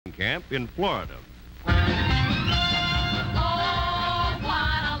camp in Florida. Oh,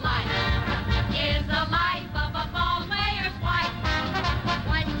 what a life is the life of a ball player's wife.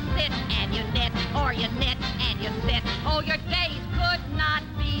 One sit and you knit, or you knit and you sit. Oh, your days could not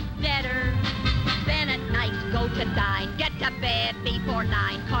be better. Then at night go to dine, get to bed before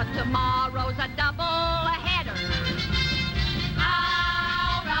 9, 'cause tomorrow's a double header.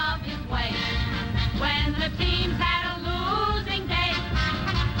 Out of his way when the team's had a losing day.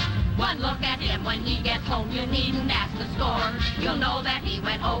 One look at him when he gets home, you needn't ask the score. You'll know that he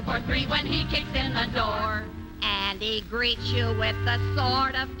went 0 for 3 when he kicks in the door. And he greets you with the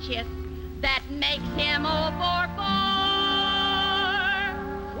sort of kiss that makes him 0 for 4.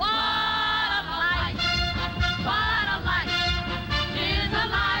 What a life! What a life! 'Tis the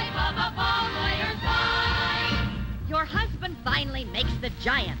life of a ball player's wife. Your husband finally makes the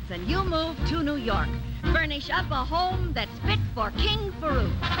Giants and you move to New York. Furnish up a home that's fit for King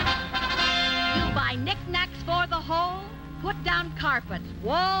Farouk. You buy knickknacks for the whole, put down carpets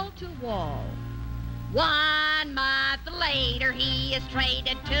wall to wall. 1 month later, he is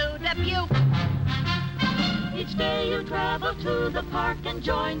traded to Dubuque. Each day you travel to the park and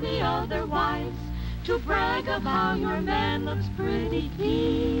join the other wives to brag of how your man looks pretty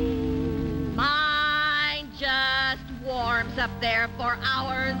clean. Mine just warms up there for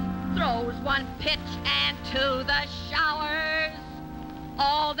hours, throws 1 pitch and to the